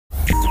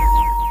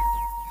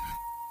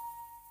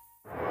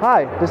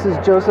Hi, this is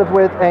Joseph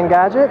with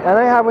Engadget, and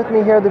I have with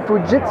me here the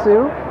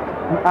Fujitsu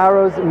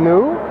Arrows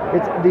Mu.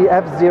 It's the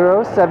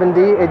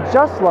F-07D. It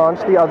just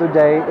launched the other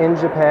day in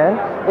Japan.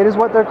 It is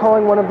what they're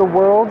calling one of the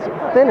world's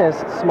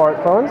thinnest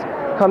smartphones.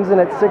 Comes in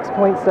at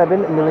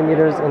 6.7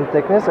 millimeters in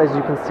thickness, as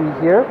you can see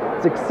here.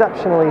 It's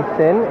exceptionally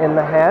thin in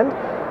the hand.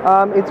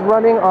 It's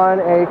running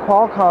on a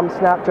Qualcomm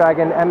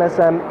Snapdragon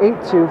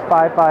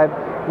MSM8255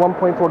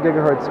 1.4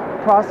 gigahertz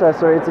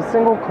processor. It's a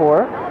single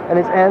core, and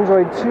it's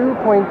Android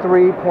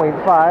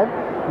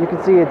 2.3.5. You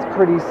can see it's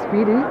pretty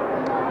speedy.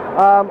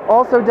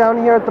 Also down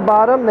here at the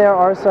bottom, there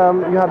are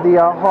you have the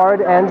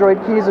hard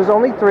Android keys. There's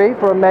only 3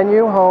 for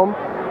menu, home,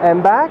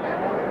 and back.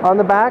 On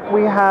the back,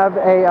 we have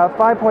a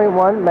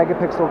 5.1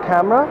 megapixel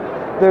camera.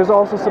 There's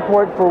also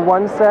support for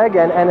 1SEG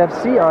and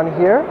NFC on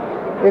here.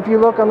 If you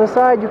look on the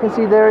side, you can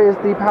see there is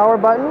the power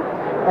button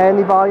and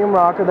the volume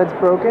rocker that's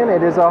broken.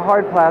 It is a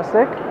hard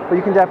plastic, but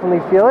you can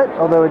definitely feel it,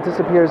 although it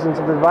disappears into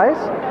the device.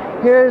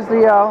 Here's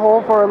the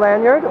hole for a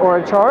lanyard or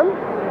a charm.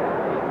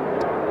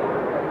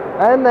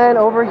 And then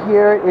over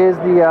here is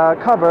the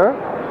cover,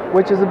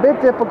 which is a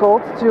bit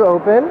difficult to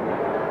open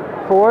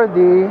for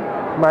the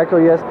micro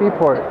USB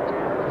port.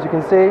 As you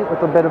can see,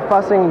 with a bit of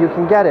fussing, you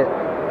can get it.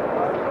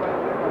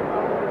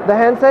 The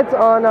handset's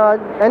on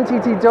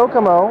NTT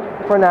DoCoMo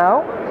for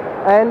now,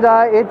 and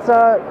it's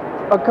a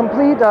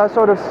complete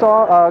sort of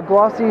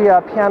glossy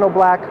piano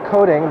black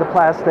coating, the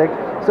plastic,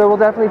 so it will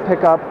definitely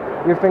pick up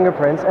your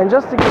fingerprints. And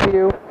just to give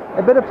you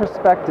a bit of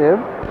perspective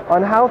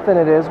on how thin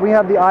it is, we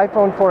have the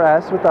iPhone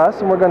 4S with us,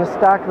 and we're going to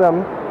stack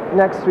them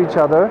next to each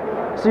other.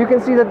 So you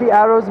can see that the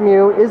Arrows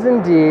Mu is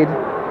indeed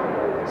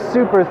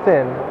super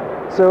thin.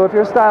 So if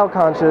you're style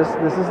conscious,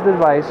 this is the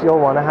device you'll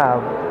want to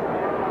have.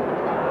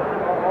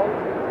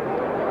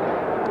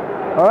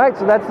 Alright,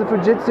 so that's the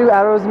Fujitsu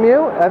Arrows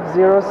Mu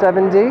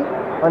F-07D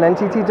on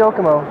NTT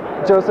DoCoMo.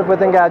 Joseph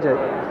with Engadget.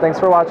 Thanks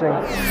for watching.